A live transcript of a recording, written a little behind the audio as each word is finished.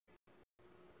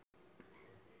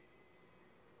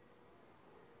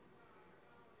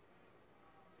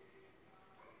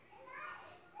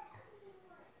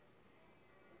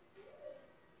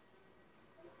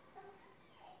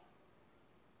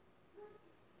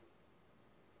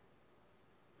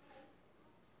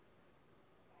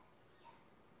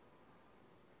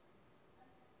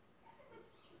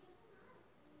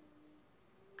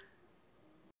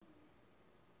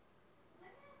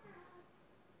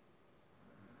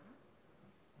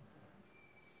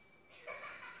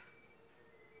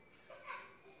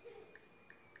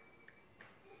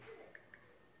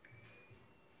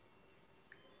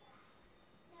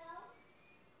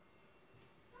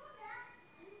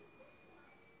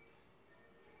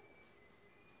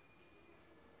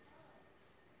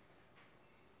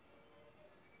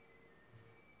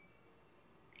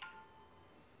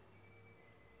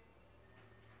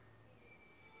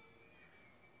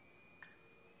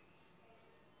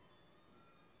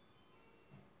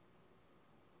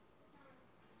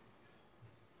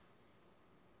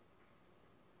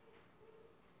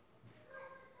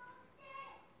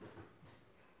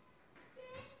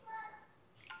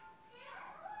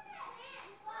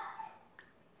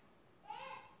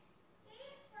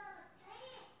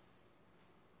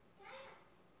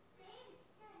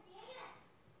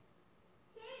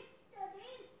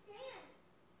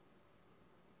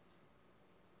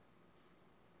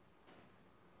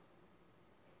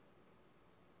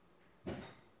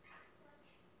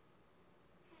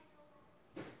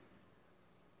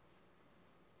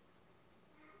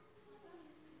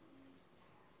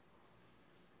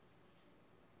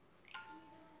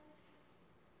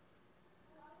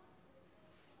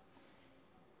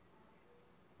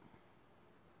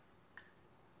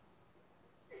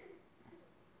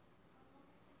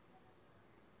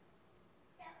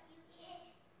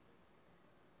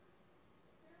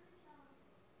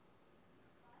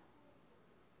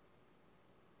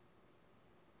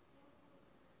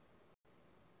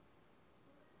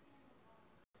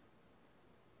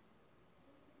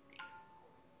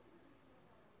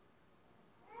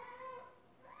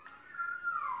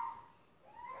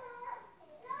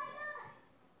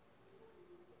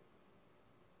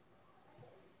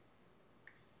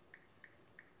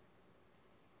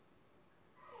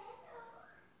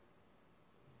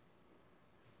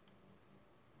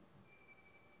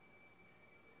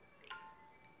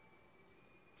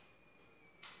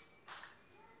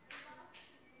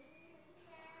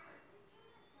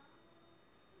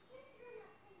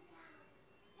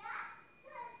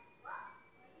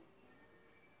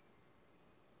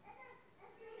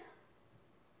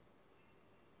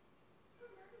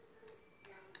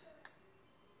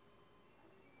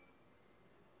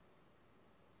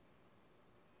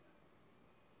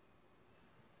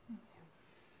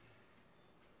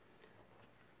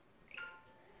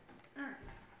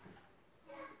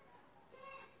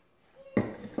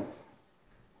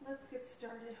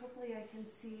started. Hopefully I can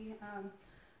see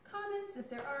comments, if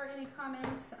there are any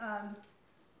comments.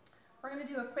 We're going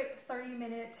to do a quick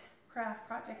 30-minute craft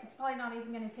project. It's probably not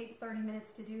even going to take 30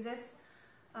 minutes to do this.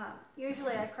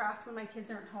 Usually I craft when my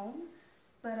kids aren't home,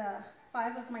 but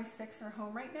 5 of my 6 are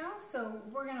home right now, so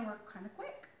we're going to work kind of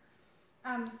quick.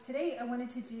 Today I wanted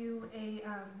to do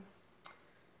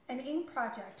an ink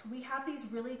project. We have these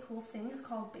really cool things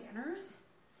called banners,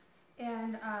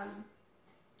 and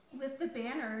with the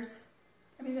banners,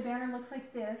 I mean, the banner looks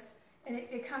like this, and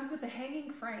it comes with a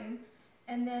hanging frame,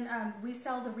 and then we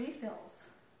sell the refills,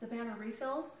 the banner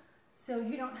refills, so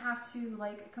you don't have to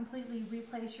like completely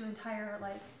replace your entire,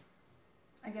 like,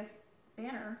 I guess,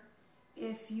 banner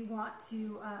if you want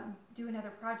to do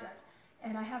another project.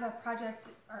 And I have I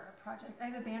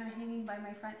have a banner hanging by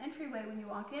my front entryway when you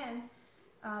walk in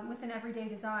with an everyday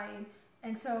design.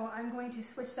 And so I'm going to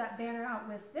switch that banner out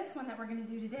with this one that we're going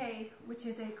to do today, which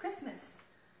is a Christmas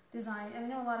design. And I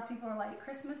know a lot of people are like,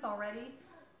 Christmas already?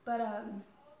 But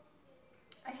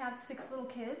I have 6 little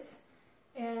kids,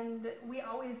 and we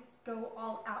always go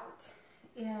all out.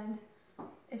 And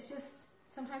it's just,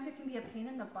 sometimes it can be a pain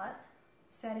in the butt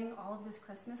setting all of this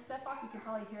Christmas stuff off. You can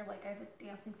probably hear, like, I have a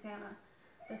dancing Santa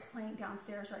that's playing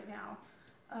downstairs right now.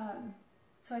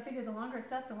 So I figured the longer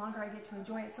it's up, the longer I get to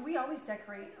enjoy it. So we always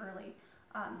decorate early.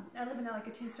 I live in like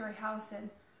a 2-story house, and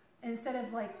instead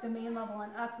of like the main level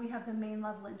and up, we have the main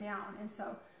level and down. And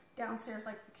so downstairs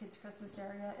like the kids' Christmas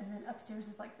area, and then upstairs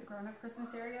is like the grown-up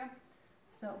Christmas area.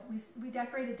 So we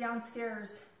decorated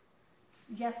downstairs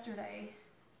yesterday.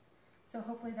 So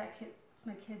hopefully that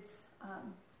my kids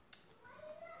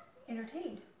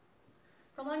entertained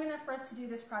for long enough for us to do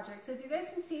this project. So if you guys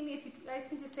can see me, if you guys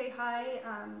can just say hi,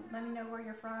 let me know where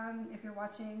you're from, if you're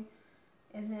watching,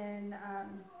 and then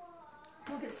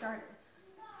we'll get started.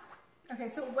 Okay,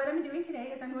 so what I'm doing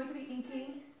today is I'm going to be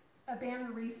inking a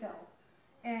banner refill.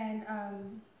 And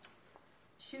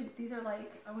shoot, these are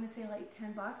like, I want to say like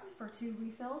 $10 for 2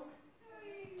 refills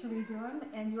to redo them.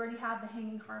 And you already have the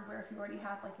hanging hardware if you already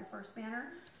have like your first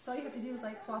banner. So all you have to do is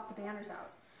like swap the banners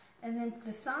out. And then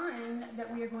the sign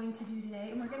that we are going to do today,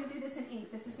 and we're going to do this in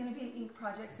ink. This is going to be an ink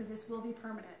project, so this will be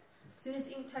permanent. As soon as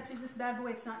ink touches this bad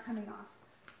boy, it's not coming off.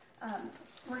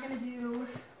 We're going to do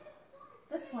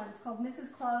this one. It's called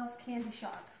Mrs. Claus Candy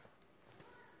Shop.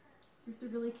 It's just a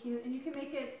really cute, and you can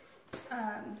make it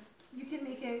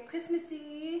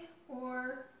Christmassy,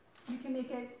 or you can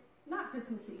make it not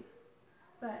Christmassy.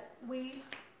 But we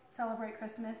celebrate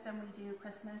Christmas, and we do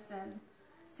Christmas and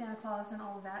Santa Claus and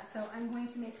all of that. So I'm going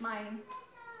to make mine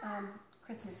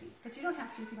Christmassy, but you don't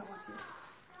have to if you don't want to.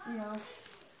 You know,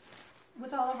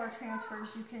 with all of our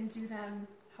transfers, you can do them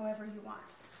however you want.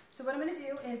 So what I'm going to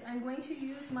do is I'm going to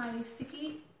use my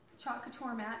sticky chalk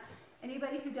couture mat.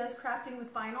 Anybody who does crafting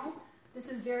with vinyl, this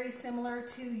is very similar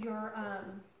to your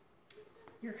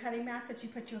cutting mats that you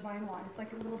put your vinyl on. It's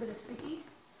like a little bit of sticky.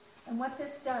 And what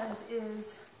this does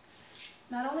is,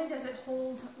 not only does it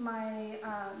hold my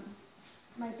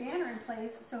my banner in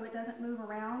place so it doesn't move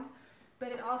around,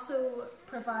 but it also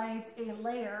provides a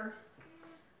layer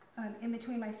in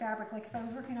between my fabric. Like if I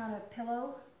was working on a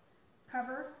pillow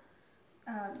cover,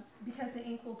 because the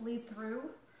ink will bleed through,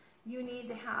 you need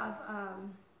to have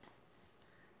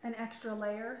an extra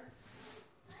layer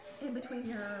in between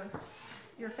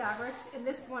your fabrics. And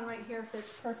this one right here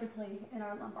fits perfectly in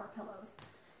our lumbar pillows.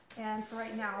 And for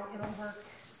right now, it'll work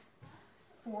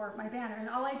for my banner. And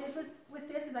all I did with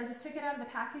this is I just took it out of the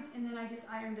package, and then I just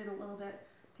ironed it a little bit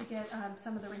to get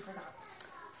some of the wrinkles out.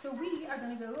 So we are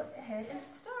going to go ahead and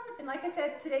start. And like I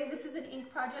said, today this is an ink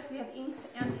project. We have inks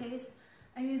and paste.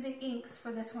 I'm using inks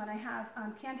for this one. I have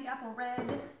Candy Apple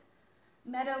Red,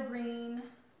 Meadow Green,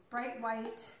 Bright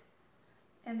White,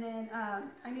 and then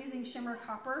I'm using Shimmer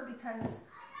Copper because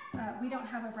we don't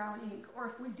have a brown ink. Or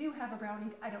if we do have a brown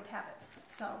ink, I don't have it.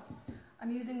 So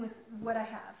I'm using with what I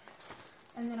have.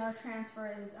 And then our transfer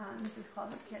is Mrs.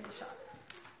 Claus's Candy Shop.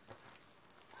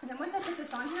 And then once I put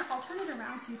this on here, I'll turn it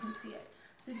around so you can see it.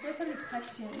 So if you guys have any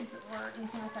questions or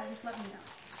anything like that, just let me know.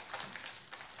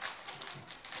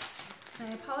 And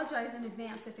I apologize in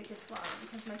advance if it gets loud,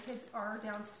 because my kids are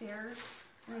downstairs,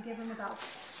 and I give them about,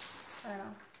 I don't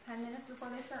know, 10 minutes before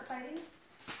they start fighting.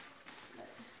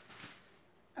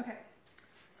 Okay.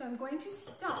 So I'm going to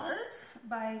start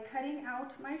by cutting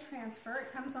out my transfer.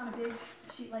 It comes on a big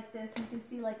sheet like this, and you can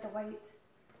see like the white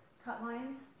cut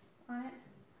lines on it.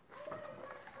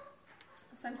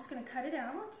 So I'm just going to cut it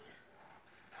out,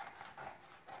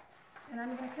 and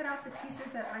I'm going to cut out the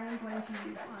pieces that I am going to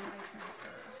use on my transfer.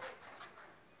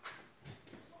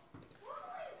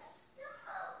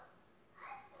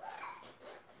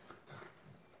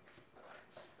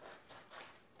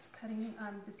 Just cut cutting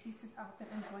the pieces out that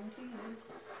I'm going to use.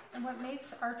 And what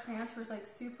makes our transfers like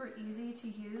super easy to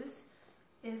use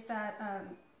is that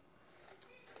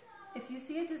if you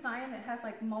see a design that has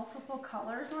like multiple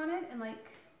colors on it, and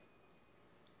like,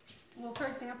 well, for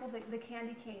example, the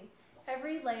candy cane,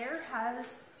 every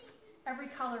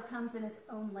color comes in its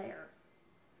own layer.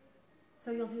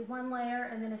 So you'll do one layer,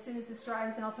 and then as soon as this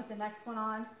dries, then I'll put the next one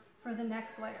on for the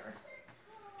next layer.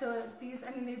 So these, I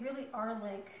mean, they really are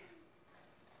like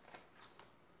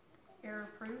error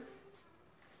proof,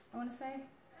 I want to say.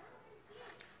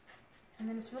 And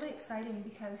then it's really exciting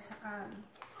because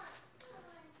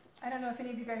I don't know if any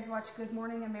of you guys watch Good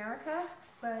Morning America,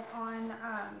 but on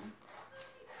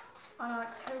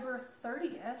October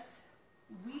 30th,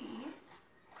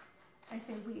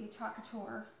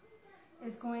 Couture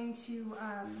is going to,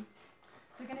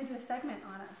 they're going to do a segment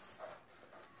on us.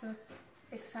 So it's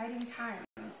exciting times.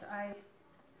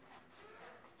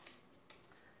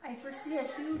 I foresee a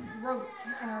huge growth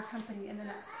in our company in the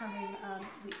next coming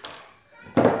weeks.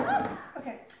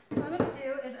 Okay, so what I'm going to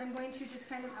do is I'm going to just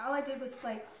kind of, all I did was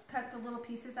like cut the little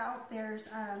pieces out. There's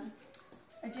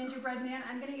a gingerbread man.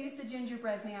 I'm going to use the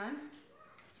gingerbread man.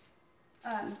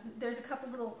 There's a couple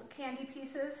little candy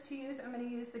pieces to use. I'm going to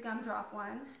use the gumdrop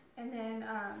one. And then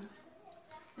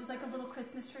there's like a little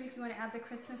Christmas tree if you want to add the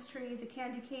Christmas tree, the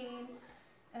candy cane.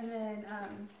 And then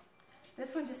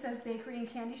this one just says bakery and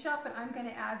candy shop, but I'm going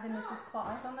to add the Mrs.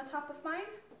 Claus on the top of mine.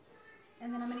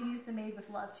 And then I'm going to use the made with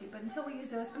love too. But until we use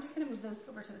those, I'm just going to move those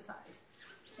over to the side.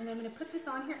 And then I'm going to put this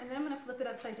on here, and then I'm going to flip it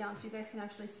upside down so you guys can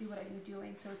actually see what I'm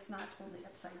doing, so it's not totally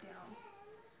upside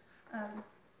down.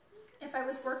 If I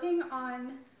was working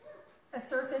on a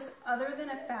surface other than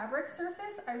a fabric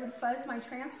surface, I would fuzz my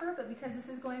transfer, but because this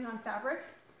is going on fabric,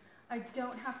 I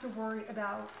don't have to worry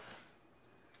about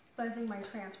fuzzing my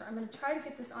transfer. I'm going to try to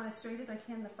get this on as straight as I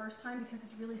can the first time because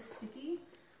it's really sticky.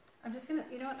 I'm just going to,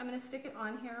 you know what, I'm going to stick it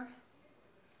on here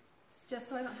just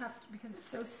so I don't have to, because it's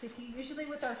so sticky. Usually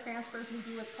with our transfers we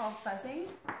do what's called fuzzing,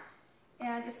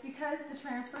 and it's because the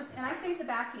transfers, and I save the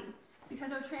backing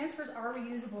because our transfers are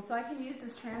reusable, so I can use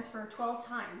this transfer 12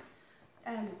 times.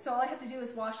 And so all I have to do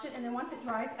is wash it, and then once it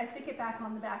dries, I stick it back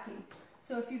on the backing.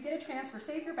 So if you get a transfer,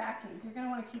 save your backing. You're going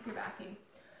to want to keep your backing.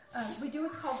 We do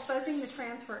what's called fuzzing the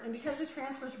transfer, and because the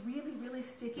transfer is really, really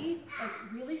sticky,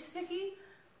 like really sticky,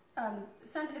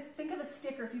 think of a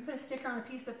sticker. If you put a sticker on a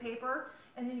piece of paper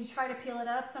and then you try to peel it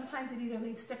up, sometimes it either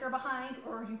leaves sticker behind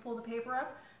or you pull the paper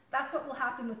up. That's what will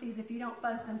happen with these if you don't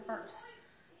fuzz them first.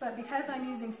 But because I'm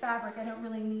using fabric, I don't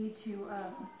really need to,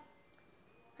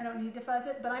 fuzz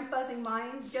it, but I'm fuzzing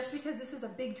mine just because this is a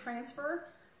big transfer,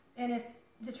 and if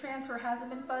the transfer hasn't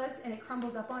been fuzzed and it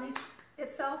crumbles up on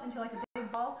itself into like a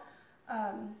big ball,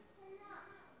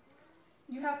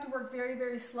 you have to work very,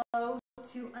 very slow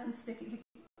to unstick it.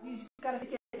 You just got to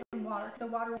stick it in water, so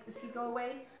water will make the sticky go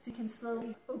away, so you can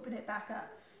slowly open it back up.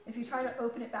 If you try to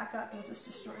open it back up, you'll just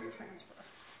destroy your transfer.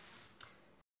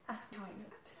 Ask me how I know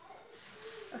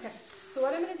that. Okay, so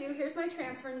what I'm going to do, here's my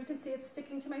transfer, and you can see it's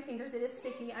sticking to my fingers. It is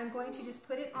sticky. I'm going to just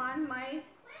put it on I'm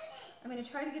going to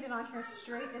try to get it on here as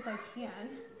straight as I can,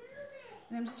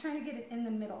 and I'm just trying to get it in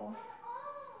the middle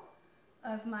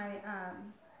of my,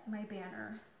 my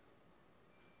banner.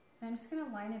 And I'm just going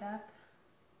to line it up.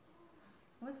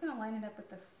 I was going to line it up with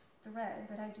the thread,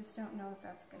 but I just don't know if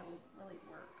that's going to really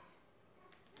work.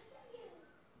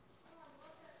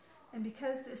 And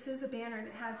because this is a banner and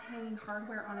it has hanging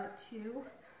hardware on it too,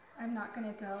 I'm not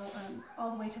going to go all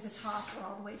the way to the top or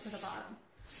all the way to the bottom.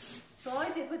 So all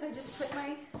I did was I just put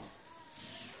my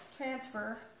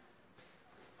transfer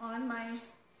on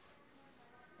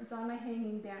it's on my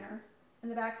hanging banner.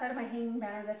 And the back side of my hanging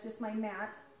banner, that's just my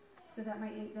mat, so that my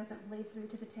ink doesn't bleed through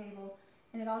to the table.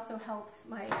 And it also helps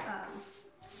my,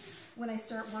 when I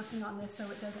start working on this so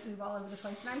it doesn't move all over the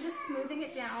place. And I'm just smoothing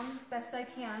it down best I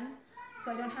can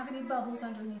so I don't have any bubbles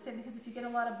underneath it, because if you get a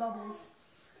lot of bubbles,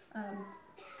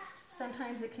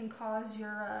 sometimes it can cause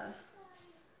your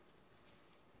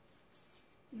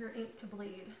ink to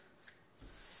bleed.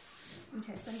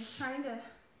 Okay, so I'm just trying to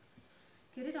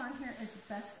get it on here as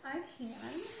best I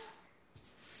can.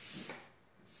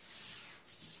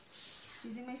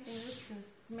 Using my fingers to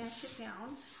smash it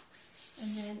down,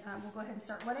 and then we'll go ahead and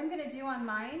start. What I'm going to do on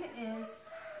mine is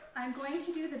I'm going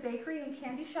to do the bakery and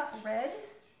candy shop red,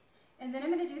 and then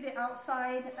I'm going to do the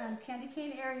outside candy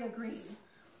cane area green.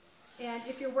 And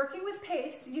if you're working with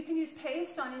paste, you can use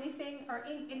paste on anything, or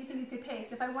ink, anything you could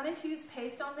paste. If I wanted to use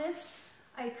paste on this,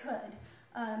 I could.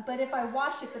 But if I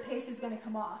wash it, the paste is going to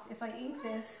come off. If I ink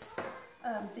this,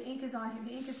 the ink is on here.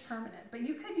 The ink is permanent. But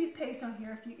you could use paste on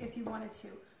here if you wanted to.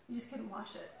 You just couldn't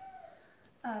wash it.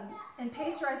 And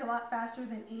paste dries a lot faster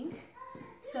than ink.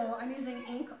 So I'm using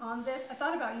ink on this. I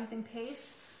thought about using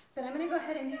paste, but I'm going to go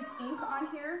ahead and use ink on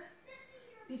here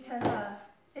because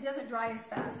it doesn't dry as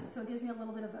fast. So it gives me a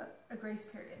little bit of a grace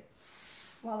period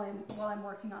while I'm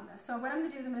working on this. So what I'm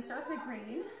going to do is I'm going to start with my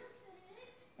green,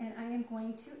 and I am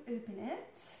going to open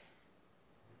it.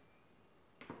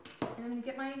 And I'm going to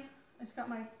get I just got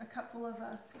a cup full of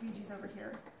squeegees over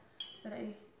here that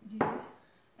I use.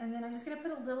 And then I'm just going to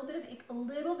put a little bit of ink. A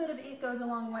little bit of ink goes a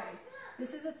long way.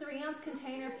 This is a 3-ounce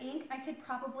container of ink. I could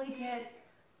probably get,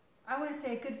 I want to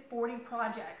say, a good 40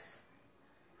 projects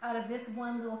out of this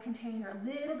one little container. A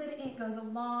little bit of ink goes a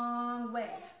long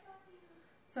way.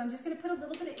 So I'm just going to put a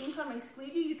little bit of ink on my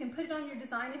squeegee. You can put it on your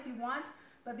design if you want,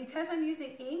 but because I'm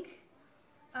using ink,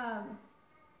 and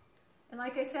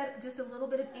like I said, just a little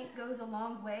bit of ink goes a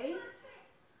long way.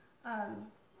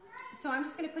 So I'm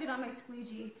just going to put it on my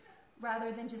squeegee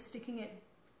rather than just sticking it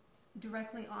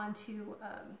directly onto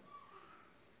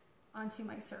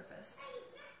my surface.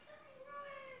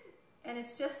 And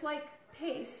it's just like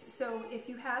paste, so if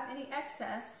you have any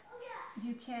excess,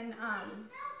 you can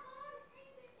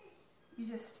you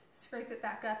just scrape it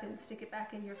back up and stick it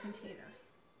back in your container.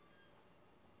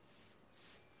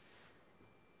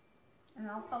 And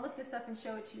I'll lift this up and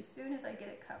show it to you as soon as I get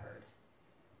it covered.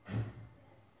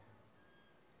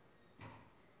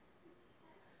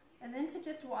 And then to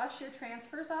just wash your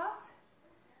transfers off,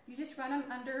 you just run them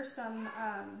under some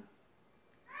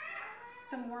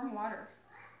warm water.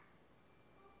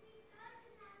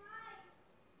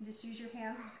 And just use your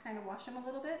hands and just kind of wash them a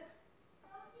little bit.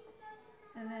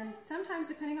 And then sometimes,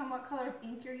 depending on what color of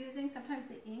ink you're using, sometimes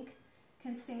the ink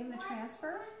can stain the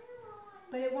transfer,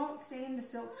 but it won't stain the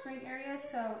silk screen area,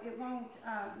 so it won't,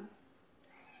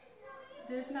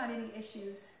 there's not any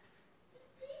issues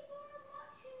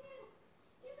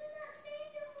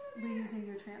reusing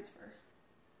your transfer.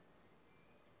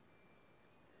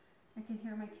 I can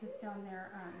hear my kids down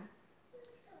there.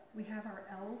 We have our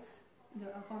elves,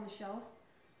 Elf on the Shelf,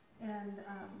 and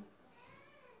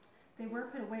they were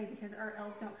put away because our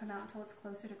elves don't come out until it's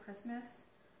closer to Christmas.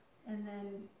 And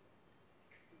then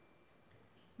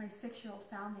my 6-year-old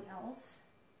found the elves,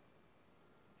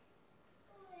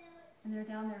 and they're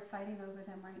down there fighting over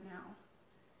them right now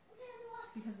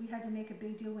because we had to make a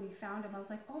big deal when he found them. I was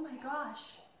like, oh my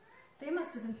gosh, they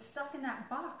must have been stuck in that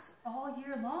box all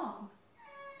year long.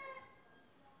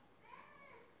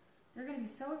 They're going to be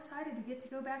so excited to get to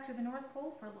go back to the North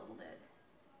Pole for a little bit.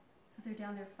 So they're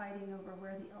down there fighting over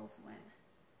where the elves went.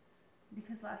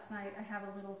 Because last night I have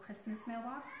a little Christmas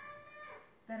mailbox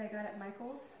that I got at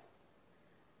Michael's.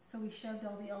 So we shoved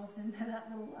all the elves into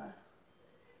that little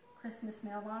Christmas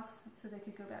mailbox so they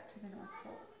could go back to the North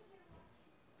Pole.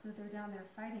 So they're down there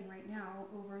fighting right now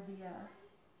over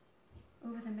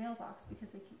the mailbox because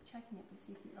they keep checking it to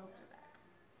see if the elves are back.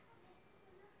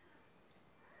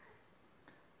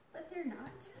 But they're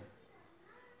not.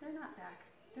 They're not back.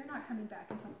 They're not coming back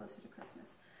until closer to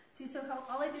Christmas. See, so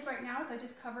all I did right now is I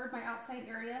just covered my outside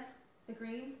area, the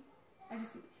green.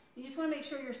 You just want to make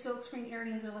sure your silk screen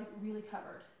areas are like really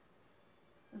covered.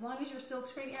 As long as your silk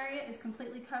screen area is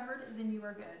completely covered, then you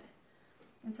are good.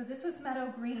 And so this was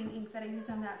meadow green ink that I used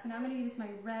on that. So now I'm going to use my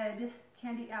red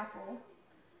candy apple,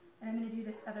 and I'm going to do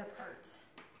this other part.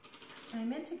 And I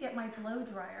meant to get my blow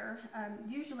dryer.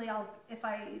 Usually if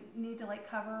I need to like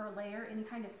cover or layer any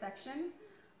kind of section,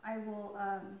 I will,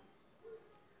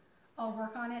 I'll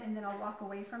work on it and then I'll walk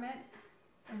away from it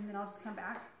and then I'll just come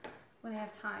back when I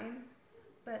have time.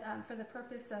 But for the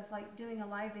purpose of like doing a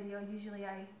live video, usually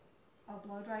I'll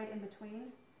blow dry it in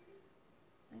between.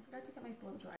 I forgot to get my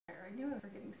blow dryer. I knew I was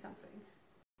forgetting something.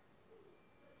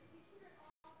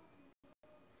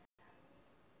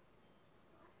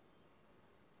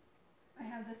 I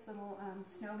have this little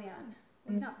snowman.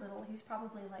 He's not little, he's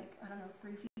probably like, I don't know,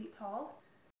 3 feet tall.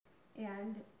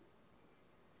 And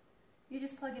you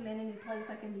just plug him in and he plays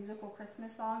like a musical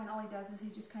Christmas song, and all he does is he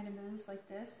just kind of moves like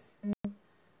this.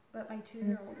 But my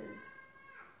 2-year-old is,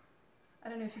 I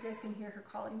don't know if you guys can hear her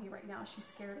calling me right now, she's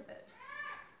scared of it.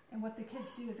 And what the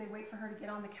kids do is they wait for her to get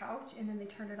on the couch and then they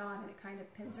turn it on and it kind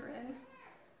of pins her in.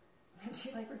 And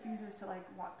she like refuses to like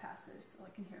walk past it, so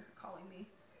I can hear her calling me.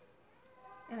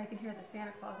 And I can hear the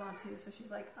Santa Claus on too, so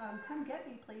she's like, come get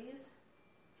me, please.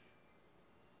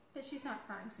 But she's not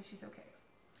crying, so she's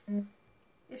okay.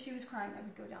 If she was crying, I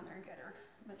would go down there and get her,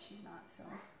 but she's not, so.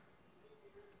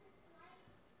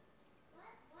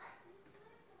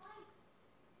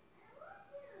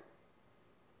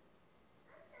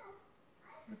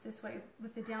 With this way,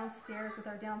 with the downstairs, with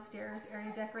our downstairs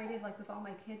area decorated, like with all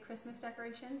my kid Christmas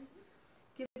decorations,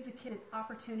 gives the kid an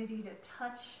opportunity to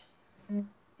touch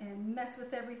and mess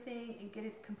with everything and get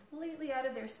it completely out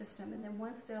of their system. And then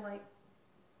once they're like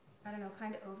I don't know,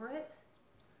 kind of over it,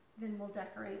 then we'll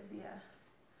decorate the,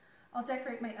 I'll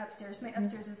decorate my upstairs. My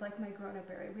upstairs is like my grown-up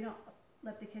area. We don't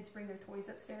let the kids bring their toys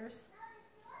upstairs.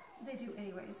 They do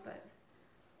anyways, but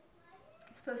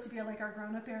it's supposed to be like our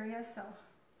grown-up area, so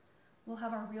we'll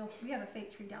have our real, we have a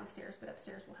fake tree downstairs, but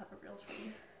upstairs we'll have a real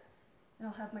tree. And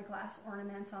I'll have my glass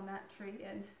ornaments on that tree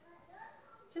and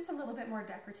just a little bit more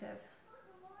decorative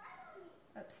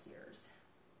upstairs.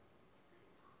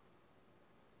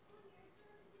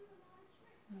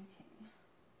 Okay.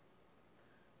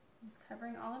 I'm just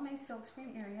covering all of my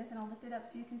silkscreen areas, and I'll lift it up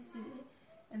so you can see,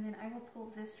 and then I will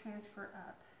pull this transfer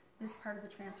up, this part of the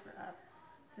transfer up,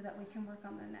 so that we can work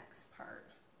on the next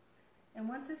part. And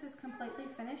once this is completely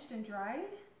finished and dried,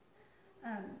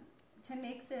 to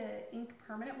make the ink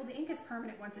permanent, well, the ink is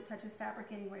permanent once it touches fabric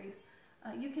anyways.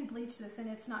 You can bleach this and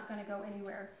it's not going to go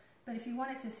anywhere. But if you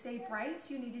want it to stay bright,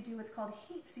 you need to do what's called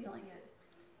heat sealing it.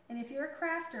 And if you're a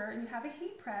crafter and you have a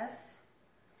heat press,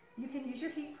 you can use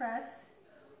your heat press,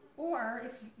 or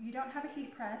if you don't have a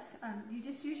heat press, you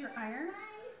just use your iron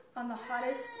on the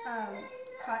hottest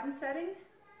cotton setting,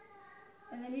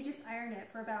 and then you just iron it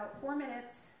for about 4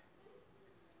 minutes.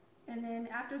 And then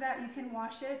after that you can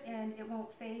wash it and it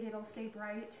won't fade, it'll stay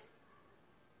bright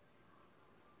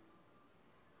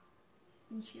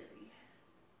and cheery.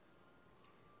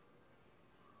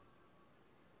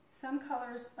 Some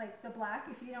colors, like the black,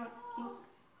 if you don't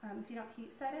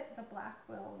heat set it, the black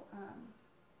will,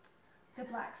 the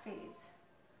black fades.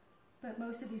 But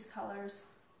most of these colors,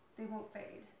 they won't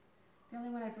fade. The only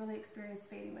one I've really experienced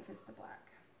fading with is the black.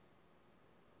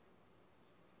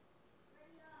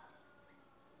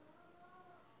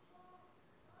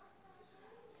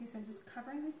 Okay, so I'm just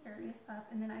covering these areas up,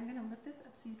 and then I'm going to lift this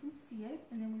up so you can see it,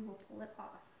 and then we will pull it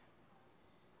off.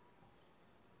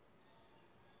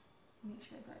 Make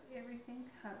sure I've got everything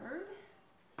covered.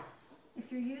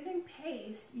 If you're using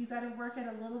paste, you got to work at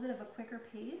a little bit of a quicker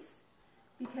pace,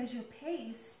 because your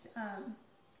paste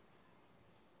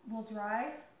will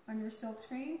dry on your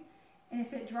silkscreen, and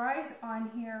if it dries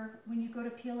on here, when you go to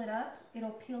peel it up,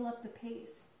 it'll peel up the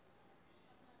paste.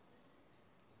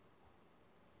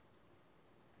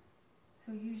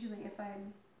 So usually if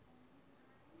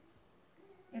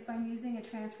I'm using a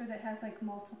transfer that has like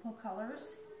multiple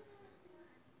colors,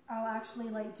 I'll actually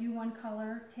like do one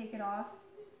color, take it off,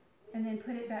 and then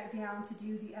put it back down to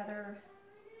do the other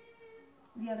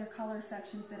color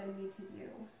sections that I need to do.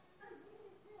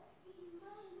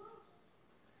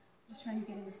 Just trying to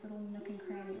get in this little nook and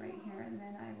cranny right here, and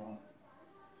then I will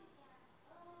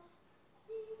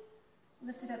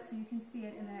lift it up so you can see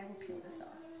it, and then I will peel this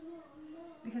off.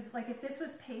 Because like if this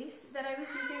was paste that I was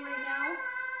using right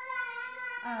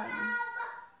now,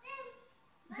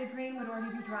 the green would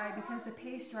already be dry because the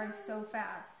paste dries so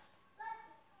fast.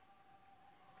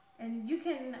 And you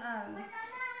can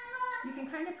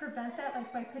kind of prevent that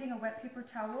like by putting a wet paper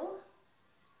towel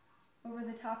over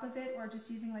the top of it, or just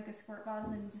using like a squirt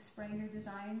bottle and just spraying your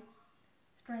design,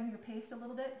 spraying your paste a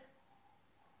little bit.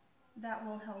 That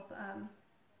will help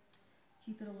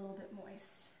keep it a little bit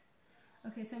moist.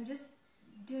 Okay, so I'm just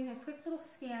doing a quick little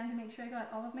scan to make sure I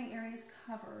got all of my areas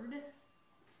covered,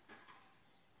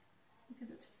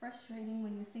 because it's frustrating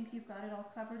when you think you've got it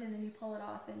all covered and then you pull it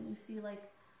off and you see like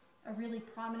a really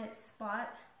prominent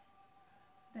spot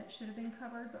that should have been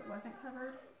covered but wasn't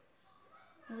covered.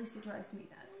 At least it drives me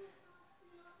nuts.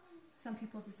 Some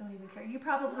people just don't even care. You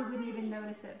probably wouldn't even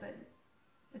notice it, but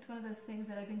it's one of those things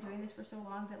that I've been doing this for so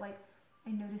long that like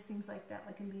I notice things like that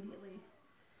like immediately,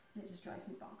 and it just drives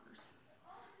me bonkers.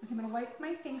 Okay, I'm going to wipe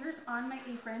my fingers on my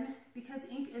apron because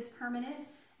ink is permanent,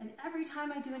 and every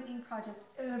time I do an ink project,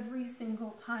 every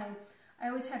single time, I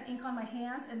always have ink on my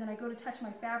hands, and then I go to touch my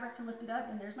fabric to lift it up,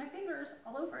 and there's my fingers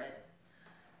all over it.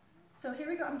 So here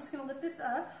we go. I'm just going to lift this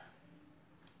up,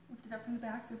 lift it up from the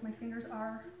back, so if my fingers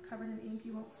are covered in ink,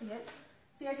 you won't see it.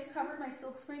 See, I just covered my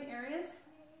silkscreen areas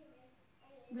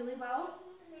really well,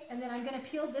 and then I'm going to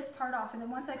peel this part off, and then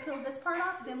once I peel this part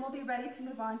off, then we'll be ready to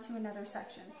move on to another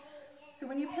section. So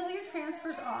when you peel your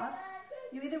transfers off,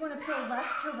 you either want to peel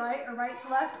left to right or right to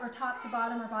left, or top to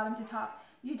bottom or bottom to top.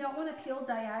 You don't want to peel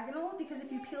diagonal, because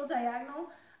if you peel diagonal,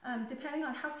 depending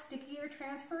on how sticky your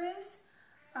transfer is,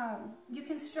 you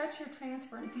can stretch your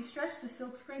transfer. And if you stretch the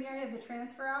silkscreen area of the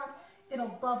transfer out, it'll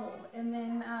bubble, and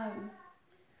then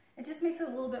it just makes it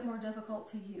a little bit more difficult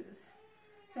to use.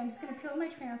 So I'm just going to peel my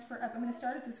transfer up. I'm going to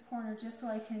start at this corner just so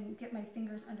I can get my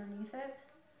fingers underneath it.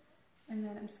 And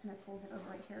then I'm just going to fold it over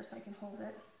right here so I can hold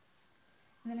it.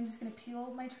 And then I'm just going to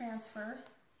peel my transfer.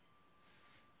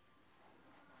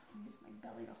 Use my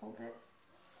belly to hold it.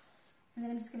 And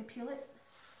then I'm just going to peel it.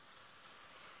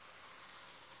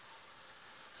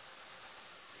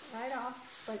 right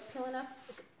off, like peeling up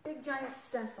a big giant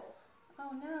stencil.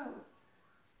 Oh no.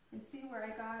 And see where I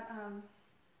got,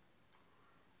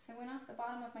 I went off the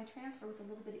bottom of my transfer with a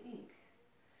little bit of ink.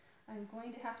 I'm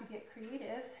going to have to get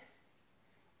creative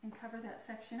and cover that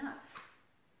section up.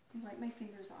 And wipe my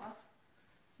fingers off.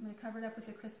 I'm going to cover it up with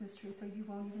a Christmas tree so you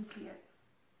won't even see it.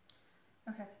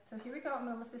 Okay, so here we go. I'm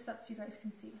going to lift this up so you guys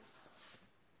can see.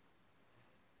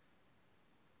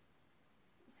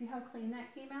 See how clean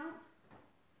that came out?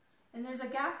 And there's a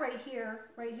gap right here,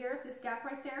 this gap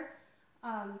right there.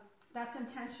 That's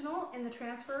intentional in the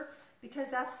transfer because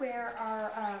that's where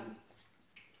our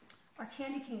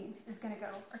candy cane is going to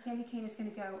go. Our candy cane is going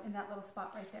to go in that little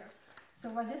spot right there. So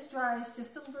while this dries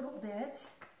just a little bit,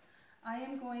 I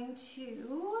am going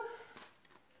to,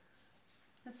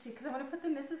 let's see, because I want to put the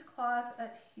Mrs. Claus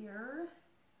up here,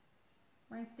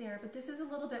 right there, but this is a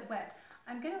little bit wet.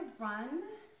 I'm going to run,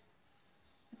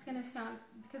 it's going to sound,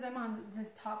 because I'm on the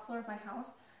top floor of my house,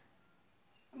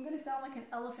 I'm going to sound like an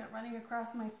elephant running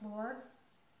across my floor.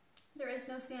 There is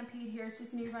no stampede here, it's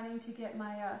just me running to get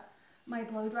my, my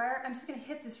blow dryer. I'm just going to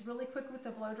hit this really quick with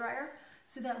the blow dryer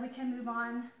so that we can move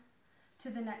on to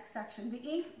the next section. The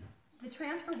ink, the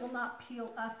transfer will not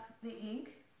peel up the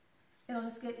ink. It'll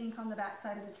just get ink on the back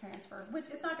side of the transfer, which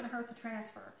it's not going to hurt the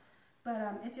transfer,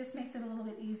 but it just makes it a little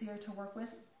bit easier to work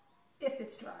with if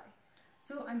it's dry.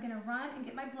 So I'm going to run and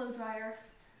get my blow dryer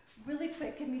really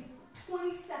quick. Give me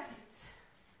 20 seconds.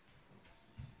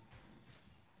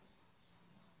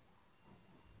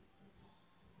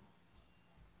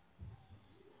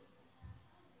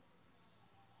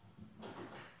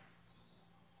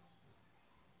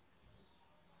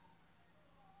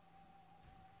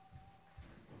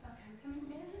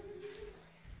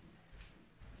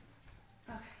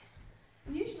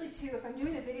 Usually too, if I'm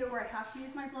doing a video where I have to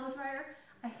use my blow dryer,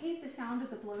 I hate the sound of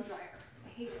the blow dryer. I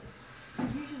hate it. So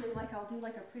usually like I'll do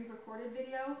like a pre-recorded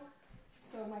video,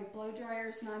 so my blow dryer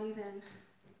is not even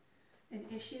an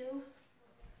issue.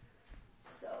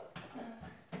 So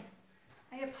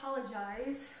I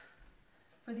apologize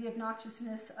for the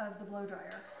obnoxiousness of the blow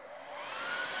dryer.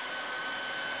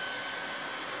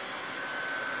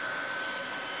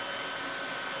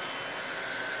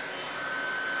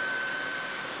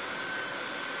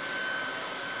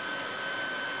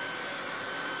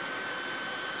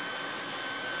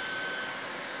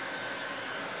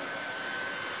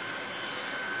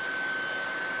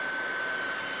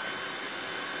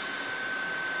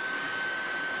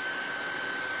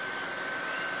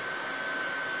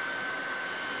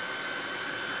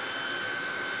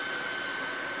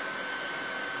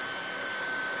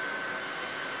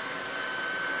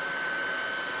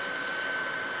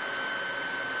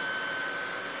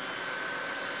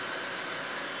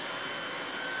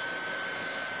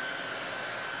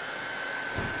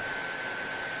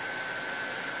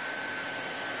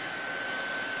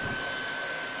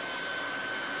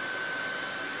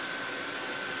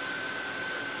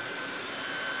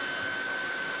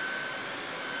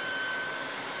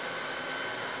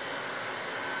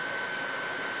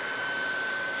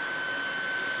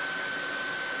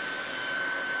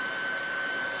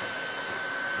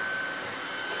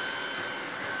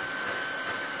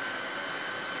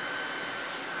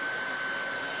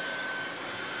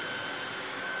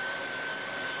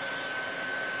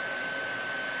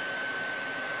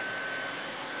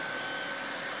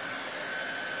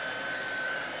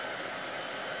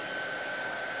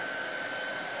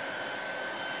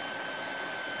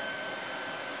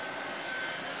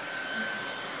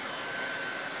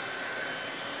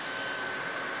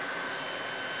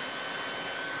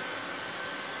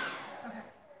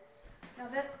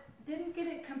 Didn't get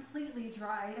it completely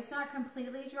dry. It's not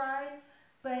completely dry,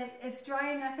 but it's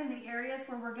dry enough in the areas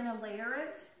where we're going to layer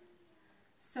it.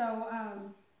 So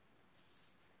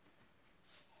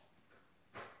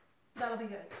that'll be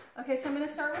good. Okay, so I'm going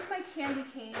to start with my candy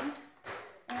cane.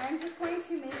 And I'm just going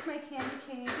to make my candy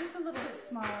cane just a little bit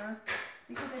smaller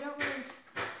because I don't really...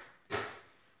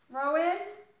 Rowan,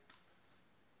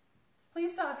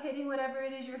 please stop hitting whatever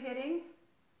it is you're hitting.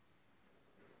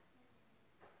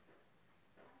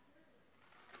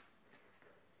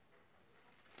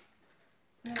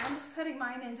 And I'm just cutting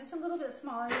mine in just a little bit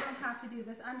smaller. You don't have to do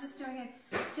this. I'm just doing it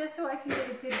just so I can get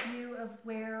a good view of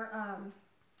where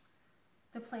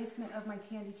the placement of my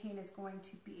candy cane is going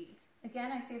to be.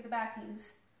 Again, I save the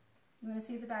backings. You want to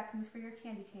save the backings for your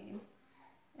candy cane.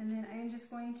 And then I am just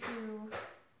going to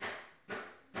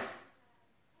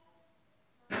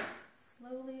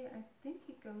slowly, I think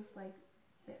it goes like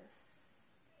this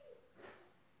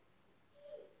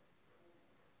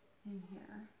in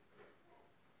here.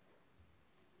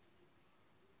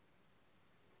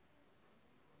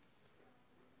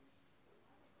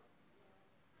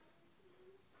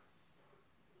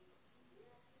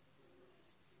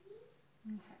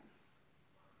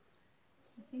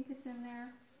 it's in there,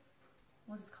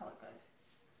 we'll just call it good.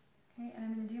 Okay, and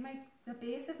I'm going to do the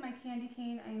base of my candy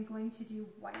cane, I'm going to do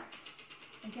white.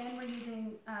 Again, we're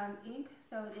using ink,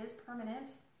 so it is permanent.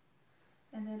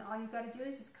 And then all you got to do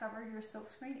is just cover your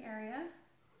silkscreen area.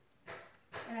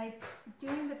 And I'm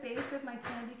doing the base of my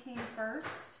candy cane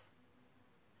first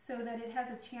so that it has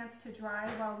a chance to dry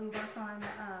while we work on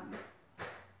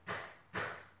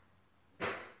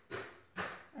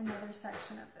another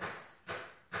section of this.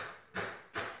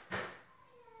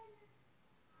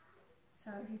 So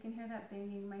if you can hear that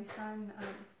banging, my son,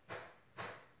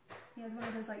 he has one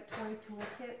of those like toy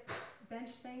toolkit bench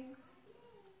things,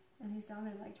 and he's down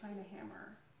there like trying to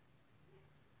hammer.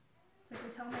 So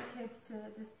I tell my kids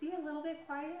to just be a little bit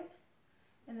quiet,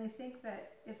 and they think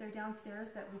that if they're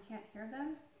downstairs that we can't hear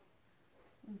them,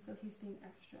 and so he's being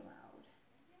extra loud.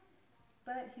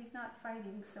 But he's not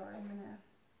fighting, so I'm gonna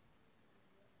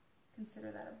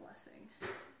consider that a blessing.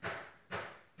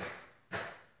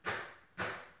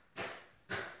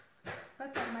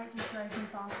 But that might just drive me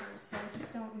bonkers, so I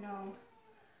just don't know.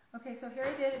 Okay, so here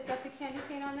I did, I've got the candy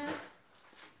cane on there.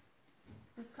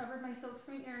 Just covered my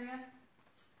silkscreen area.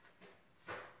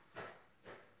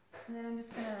 And then I'm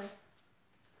just gonna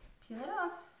peel it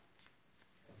off.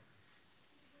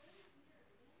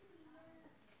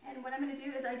 And what I'm gonna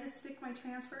do is I just stick my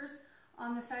transfers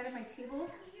on the side of my table,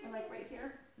 or like right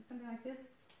here, something like this,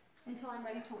 until I'm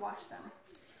ready to wash them.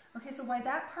 Okay, so while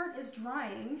that part is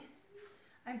drying,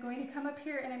 I'm going to come up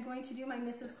here and I'm going to do my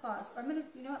Mrs. Claus. I'm gonna,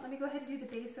 you know what, let me go ahead and do the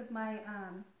base of my,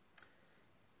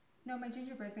 no, my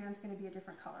gingerbread man's gonna be a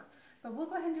different color. But we'll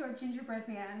go ahead and do our gingerbread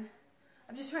man.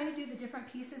 I'm just trying to do the different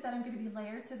pieces that I'm gonna be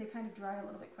layered so they kind of dry a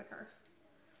little bit quicker.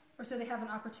 Or so they have an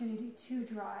opportunity to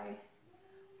dry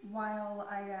while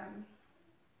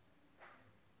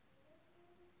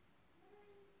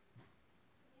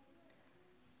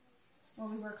while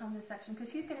we work on this section,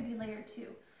 because he's gonna be layered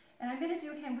too. And I'm going to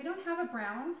do him, we don't have a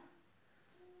brown.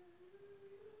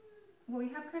 Well, we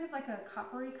have kind of like a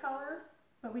coppery color,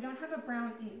 but we don't have a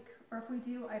brown ink. Or if we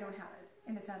do, I don't have it,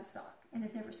 and it's out of stock, and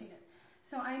I've never seen it.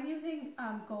 So I'm using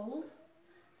gold.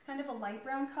 It's kind of a light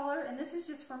brown color, and this is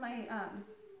just for my,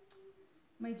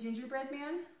 my gingerbread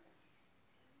man,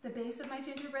 the base of my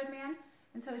gingerbread man.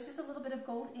 And so it's just a little bit of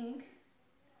gold ink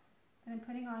that I'm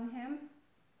putting on him.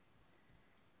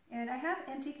 And I have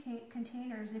empty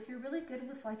containers. If you're really good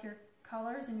with like your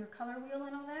colors and your color wheel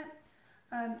and all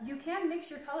that, you can mix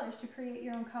your colors to create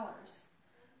your own colors.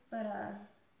 But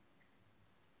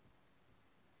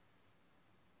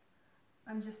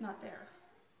I'm just not there.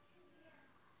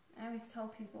 I always tell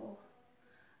people,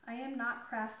 I am not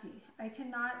crafty. I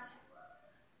can't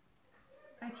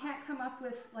come up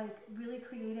with like really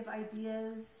creative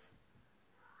ideas.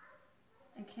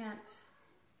 I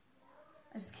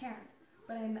just can't.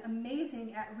 But I'm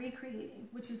amazing at recreating,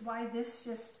 which is why this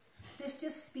just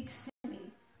speaks to me.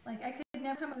 Like I could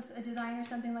never come up with a design or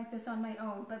something like this on my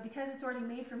own, but because it's already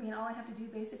made for me and all I have to do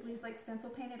basically is like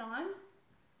stencil paint it on,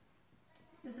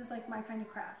 this is like my kind of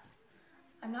craft.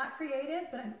 I'm not creative,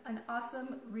 but I'm an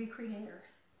awesome recreator.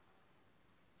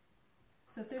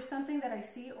 So if there's something that I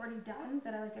see already done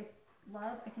that I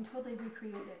love, I can totally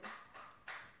recreate it.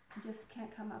 I just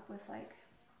can't come up with like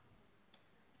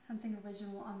something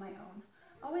original on my own.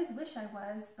 Always wish I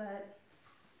was, but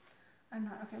I'm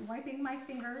not. Okay, I'm wiping my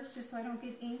fingers just so I don't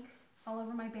get ink all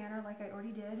over my banner like I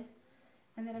already did.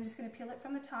 And then I'm just going to peel it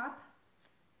from the top.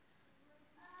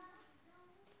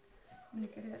 I'm going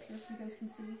to get it up here so you guys can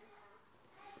see.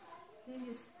 So you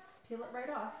just peel it right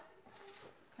off,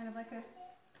 kind of like a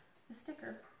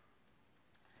sticker.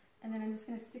 And then I'm just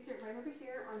going to stick it right over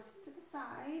here on to the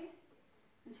side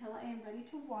until I am ready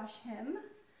to wash him.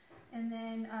 And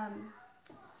then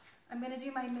I'm going to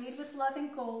do my Made with Love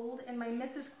in Gold and my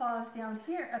Mrs. Claus down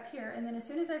here, up here. And then as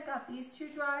soon as I've got these two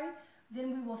dry,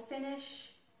 then we will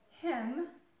finish him.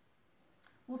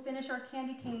 We'll finish our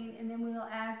candy cane, and then we'll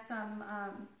add some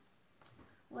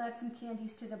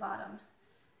candies to the bottom.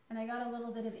 And I got a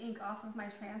little bit of ink off of my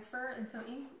transfer, and so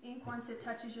ink once it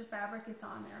touches your fabric, it's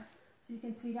on there. So you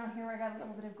can see down here I got a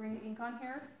little bit of green ink on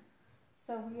here.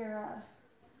 So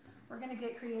we're going to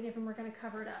get creative and we're going to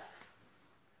cover it up.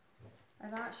 I'm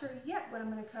not sure yet what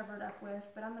I'm going to cover it up with,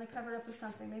 but I'm going to cover it up with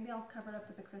something. Maybe I'll cover it up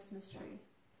with a Christmas tree.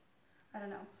 I don't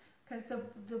know. Because the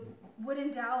wooden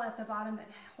dowel at the bottom that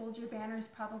holds your banner is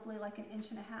probably like 1.5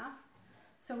 inches.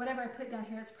 So whatever I put down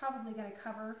here, it's probably going to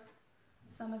cover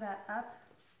some of that up.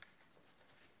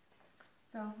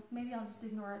 So maybe I'll just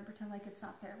ignore it and pretend like it's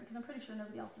not there, because I'm pretty sure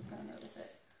nobody else is going to notice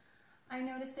it. I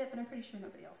noticed it, but I'm pretty sure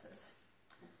nobody else is.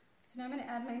 So now I'm going to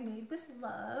add my Made with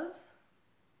Love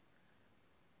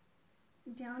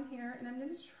down here, and I'm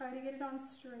going to try to get it on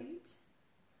straight.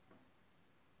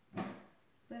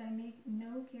 but I make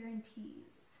no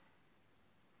guarantees.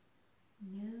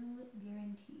 No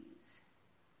guarantees.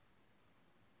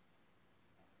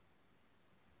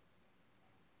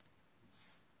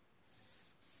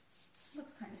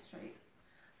 Looks kind of straight.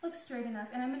 Looks straight enough,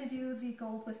 and I'm going to do the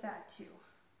gold with that too.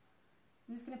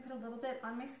 I'm just going to put a little bit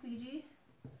on my squeegee,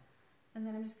 and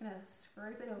then I'm just going to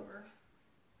scrape it over.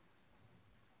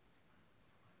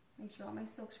 Make sure all my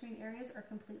silkscreen areas are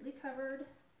completely covered.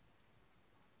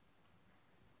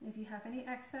 And if you have any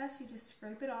excess, you just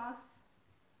scrape it off.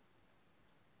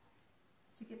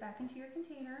 Stick it back into your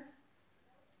container.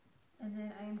 And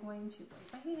then I am going to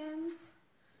wipe my hands.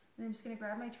 And I'm just going to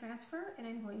grab my transfer and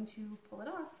I'm going to pull it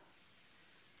off.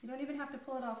 You don't even have to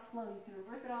pull it off slow. You can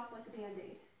rip it off like a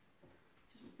Band-Aid.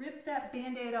 Just rip that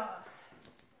Band-Aid off.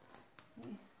 Let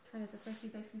me turn it this way so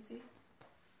you guys can see.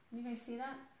 Can you guys see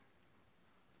that?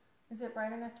 Is it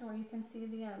bright enough to where you can see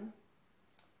the, I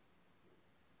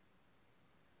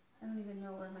don't even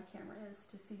know where my camera is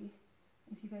to see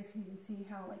if you guys can even see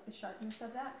how, like, the sharpness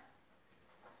of that.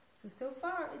 So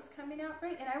far it's coming out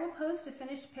great, and I will post a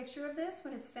finished picture of this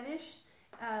when it's finished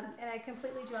and I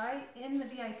completely dry in the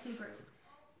VIP group.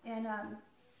 And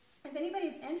if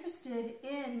anybody's interested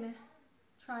in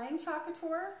trying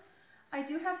Couture, I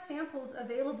do have samples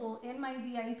available in my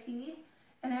VIP,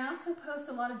 and I also post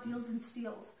a lot of deals and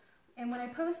steals. And when I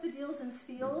post the deals and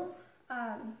steals,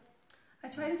 I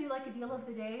try to do like a deal of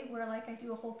the day where, like, I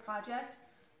do a whole project,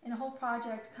 and a whole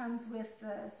project comes with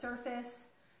the surface,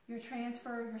 your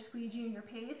transfer, your squeegee, and your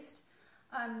paste.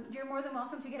 You're more than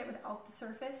welcome to get it without the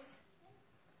surface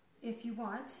if you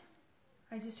want.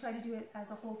 I just try to do it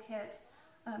as a whole kit.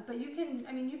 But you can,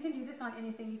 I mean, you can do this on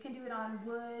anything. You can do it on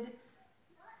wood,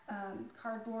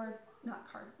 cardboard,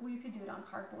 not card, well, you could do it on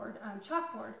cardboard,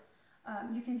 chalkboard.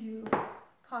 You can do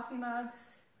coffee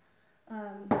mugs,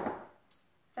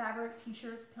 fabric,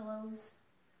 t-shirts, pillows,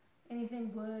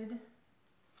 anything wood.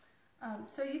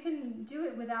 So you can do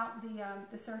it without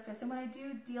the surface. And when I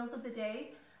do deals of the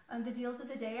day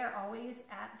are always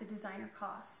at the designer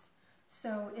cost.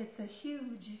 So it's a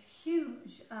huge,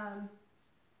 huge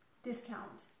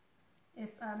discount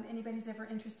if anybody's ever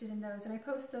interested in those. And I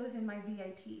post those in my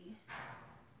VIP.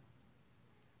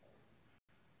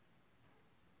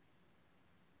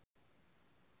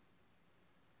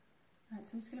 All right,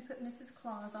 so I'm just going to put Mrs.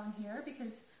 Claus on here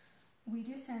because we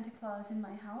do Santa Claus in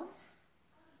my house.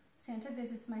 Santa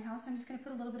visits my house. I'm just going to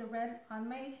put a little bit of red on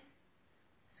my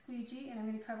squeegee, and I'm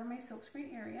going to cover my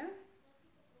silkscreen area.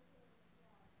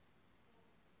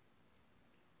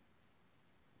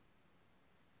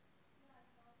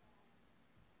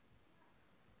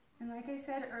 And like I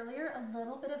said earlier, a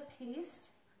little bit of paste,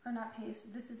 or not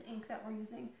paste, this is ink that we're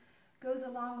using, goes a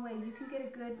long way. You can get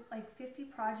a good, like, 50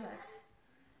 projects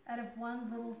out of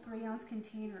one little 3-ounce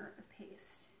container of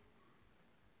paste.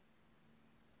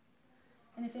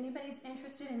 And if anybody's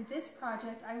interested in this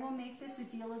project, I will make this a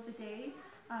deal of the day.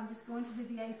 Just go into the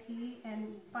VIP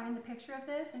and find the picture of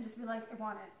this and just be like, I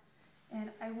want it.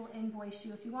 And I will invoice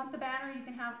you. If you want the banner, you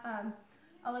can have,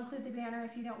 I'll include the banner.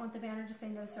 If you don't want the banner, just say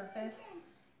no surface.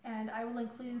 And I will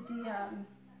include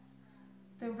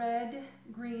the red,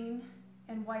 green,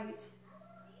 and white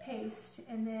paste.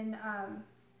 And then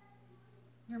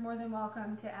you're more than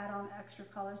welcome to add on extra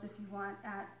colors if you want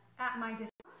at my discretion.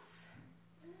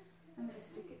 I'm going to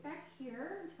stick it back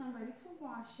here until I'm ready to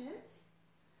wash it.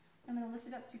 I'm going to lift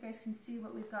it up so you guys can see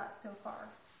what we've got so far.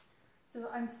 So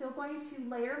I'm still going to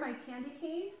layer my candy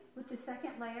cane with the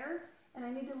second layer, and I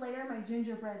need to layer my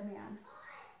gingerbread man.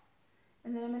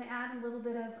 And then I'm going to add a little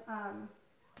bit of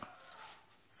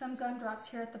some gumdrops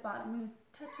here at the bottom. I'm going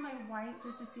to touch my white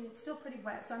just to see it's still pretty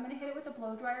wet. So I'm going to hit it with a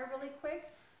blow dryer really quick,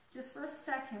 just for a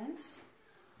second,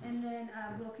 and then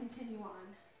we'll continue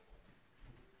on.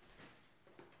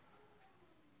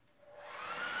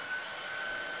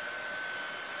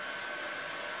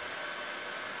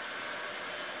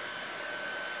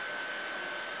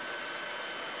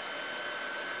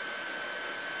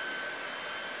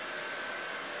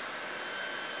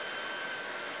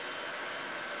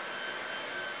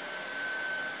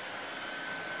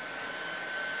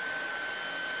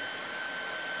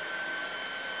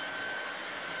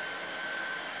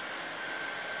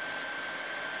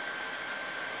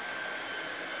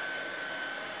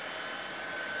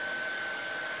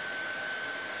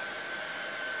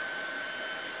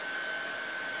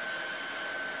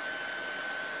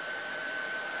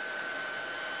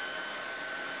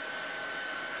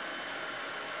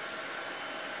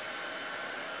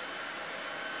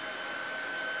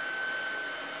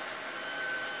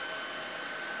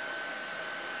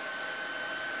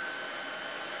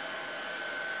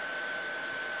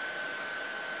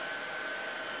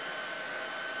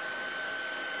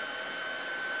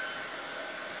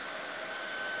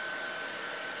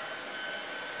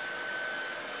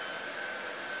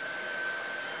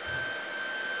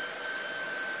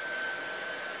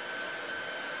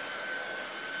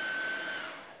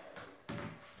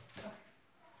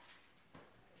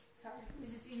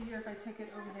 took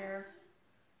it over there.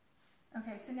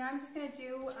 Okay, so now I'm just going to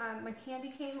do my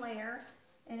candy cane layer,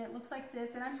 and it looks like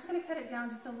this, and I'm just going to cut it down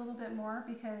just a little bit more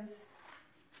because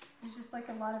there's just like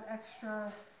a lot of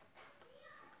extra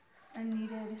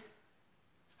unneeded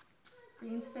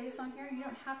green space on here. You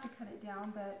don't have to cut it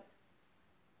down, but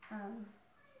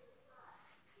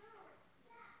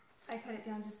I cut it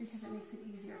down just because it makes it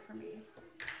easier for me.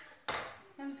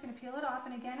 I'm just going to peel it off,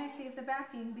 and again I save the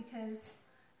backing because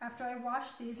after I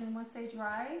wash these and once they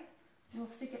dry, we'll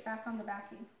stick it back on the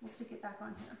backing. We'll stick it back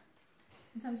on here.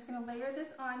 And so I'm just going to layer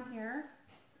this on here,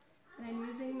 and I'm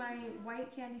using my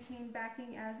white candy cane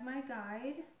backing as my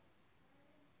guide.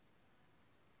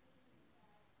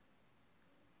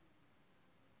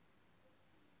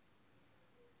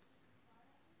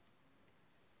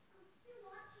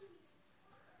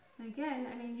 And again,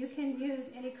 I mean, you can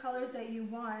use any colors that you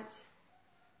want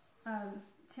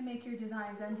to make your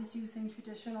designs. I'm just using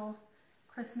traditional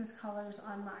Christmas colors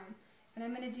on mine. And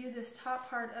I'm going to do this top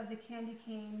part of the candy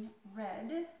cane red.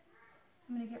 So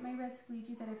I'm going to get my red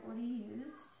squeegee that I've already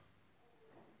used.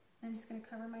 I'm just going to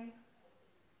cover my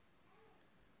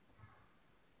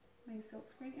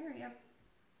silkscreen area.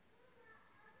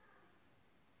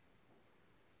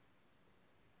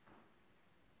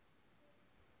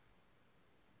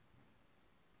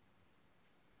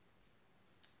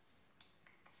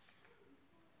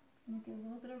 And get a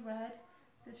little bit of red.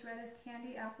 This red is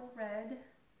Candy Apple Red.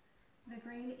 The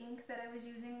green ink that I was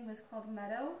using was called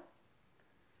Meadow.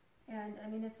 And I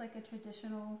mean, it's like a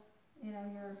traditional, you know,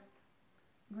 your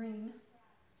green.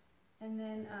 And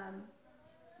then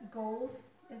gold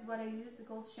is what I used. The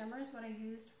gold shimmer is what I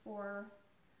used for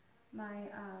my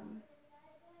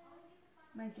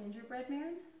my gingerbread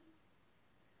man.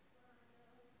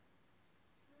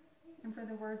 And for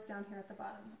the words down here at the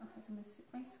bottom. Okay, so I'm going to stick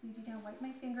my squeegee down, wipe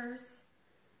my fingers,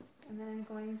 and then I'm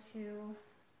going to,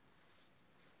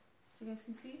 so you guys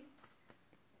can see,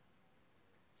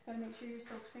 just got to make sure your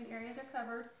silkscreen areas are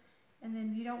covered, and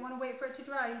then you don't want to wait for it to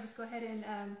dry. You just go ahead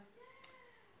and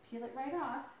peel it right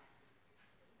off,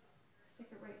 stick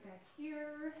it right back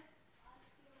here,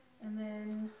 and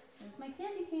then there's my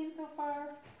candy cane so far.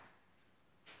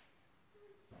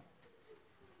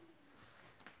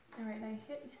 All right, I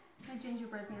hit my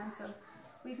gingerbread man, so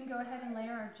we can go ahead and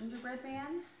layer our gingerbread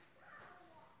man,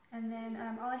 and then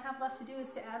all I have left to do is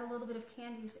to add a little bit of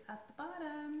candies at the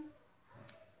bottom.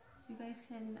 So you guys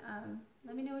can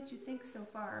let me know what you think so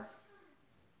far.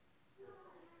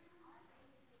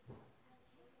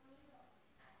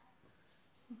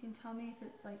 You can tell me if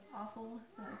it's like awful,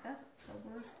 like that's the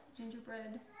worst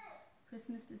gingerbread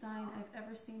Christmas design I've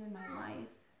ever seen in my life.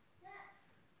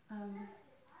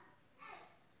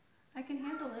 I can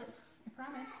handle it, I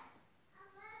promise.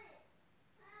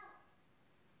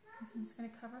 So I'm just going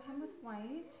to cover him with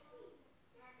white,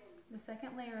 the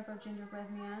second layer of our gingerbread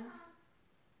man.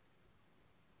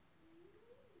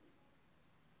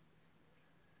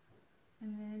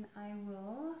 And then I'm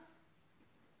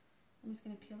just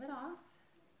going to peel it off.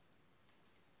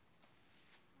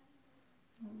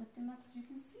 I'll lift him up so you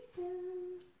can see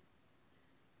him.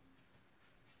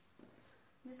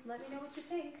 Just let me know what you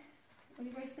think. What do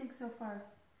you guys think so far?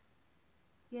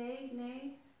 Yay,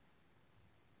 nay?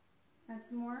 Add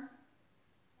some more?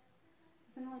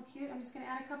 Doesn't it look cute? I'm just going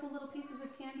to add a couple little pieces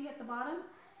of candy at the bottom,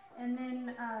 and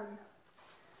then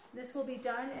this will be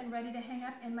done and ready to hang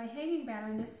up in my hanging banner.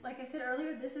 And this, like I said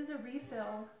earlier, this is a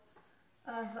refill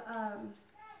of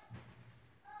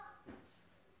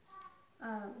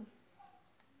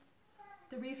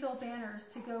the refill banners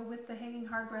to go with the hanging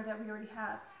hardware that we already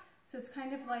have. So it's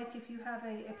kind of like if you have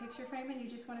a picture frame and you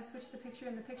just want to switch the picture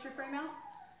and the picture frame out.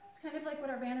 It's kind of like what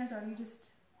our banners are. You just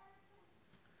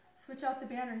switch out the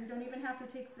banner. You don't even have to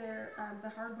take their the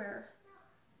hardware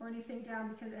or anything down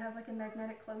because it has like a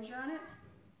magnetic closure on it.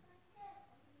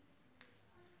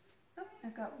 So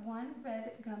I've got one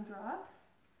red gumdrop,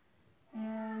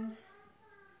 and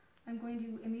I'm going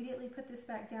to immediately put this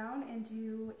back down and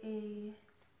do a,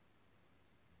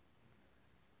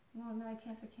 well, no, I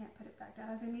can't put it back down.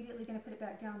 I was immediately going to put it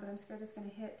back down, but I'm scared it's going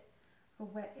to hit a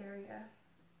wet area.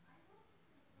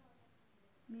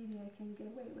 Maybe I can get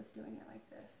away with doing it like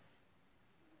this.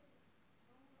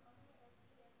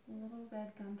 A little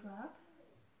red gumdrop.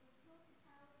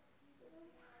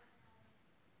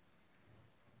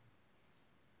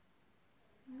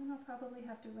 And then I'll probably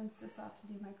have to rinse this off to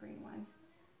do my green one.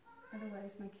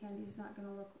 Otherwise my candy's not going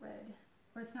to look red.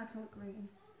 Or it's not going to look green,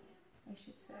 I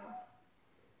should say.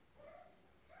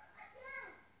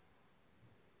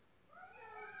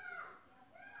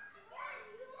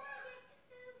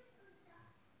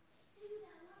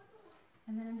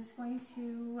 And then I'm just going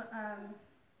to,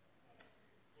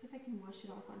 so See if I can wash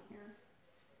it off on here.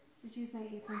 Just use my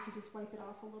apron to just wipe it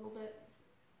off a little bit.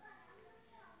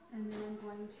 And then I'm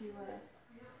going to,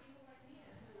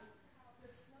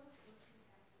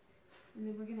 and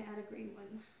then we're going to add a green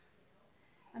one.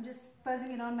 I'm just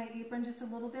fuzzing it on my apron just a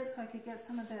little bit so I could get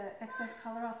some of the excess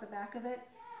color off the back of it,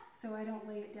 so I don't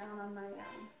lay it down on my,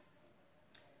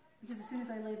 because as soon as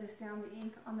I lay this down, the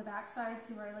ink on the back side,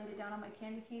 see where I laid it down on my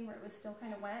candy cane where it was still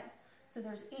kind of wet? So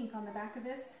there's ink on the back of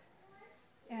this,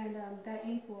 and that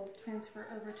ink will transfer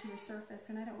over to your surface,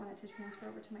 and I don't want it to transfer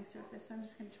over to my surface, so I'm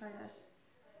just going to try to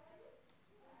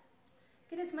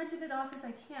get as much of it off as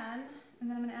I can, and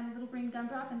then I'm going to add a little green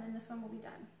gumdrop, and then this one will be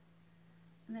done.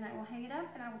 And then I will hang it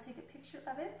up, and I will take a picture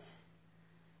of it,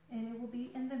 and it will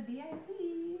be in the VIP.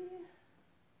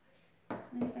 And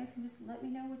then you guys can just let me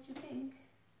know what you think.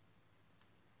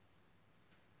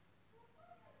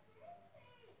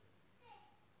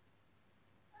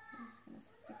 I'm just going to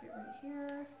stick it right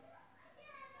here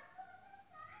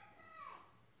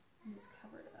and just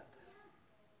cover it up.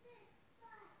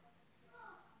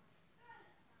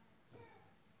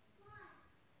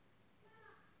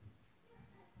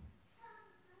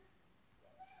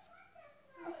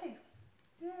 Okay,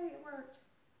 yay, it worked.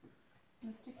 I'm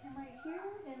going to stick him right here,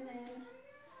 and then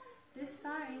this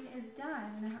sign is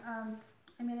done.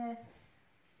 I'm going to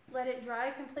let it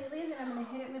dry completely, and then I'm going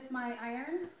to hit it with my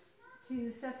iron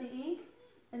to set the ink,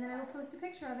 and then I will post a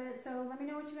picture of it, so let me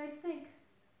know what you guys think.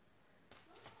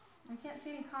 I can't see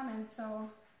any comments,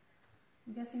 so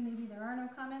I'm guessing maybe there are no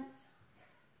comments,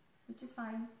 which is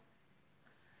fine.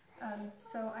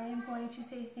 So I am going to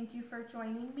say thank you for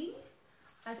joining me.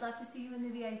 I'd love to see you in the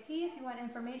VIP if you want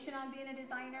information on being a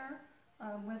designer,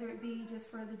 whether it be just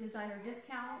for the designer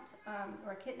discount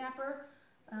or a kidnapper.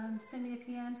 Send me a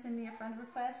PM, send me a friend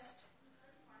request.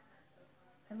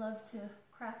 I love to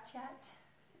craft chat,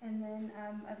 and then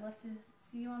I'd love to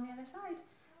see you on the other side.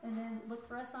 And then look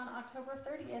for us on October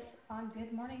 30th on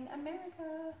Good Morning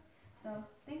America. So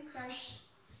thanks, guys.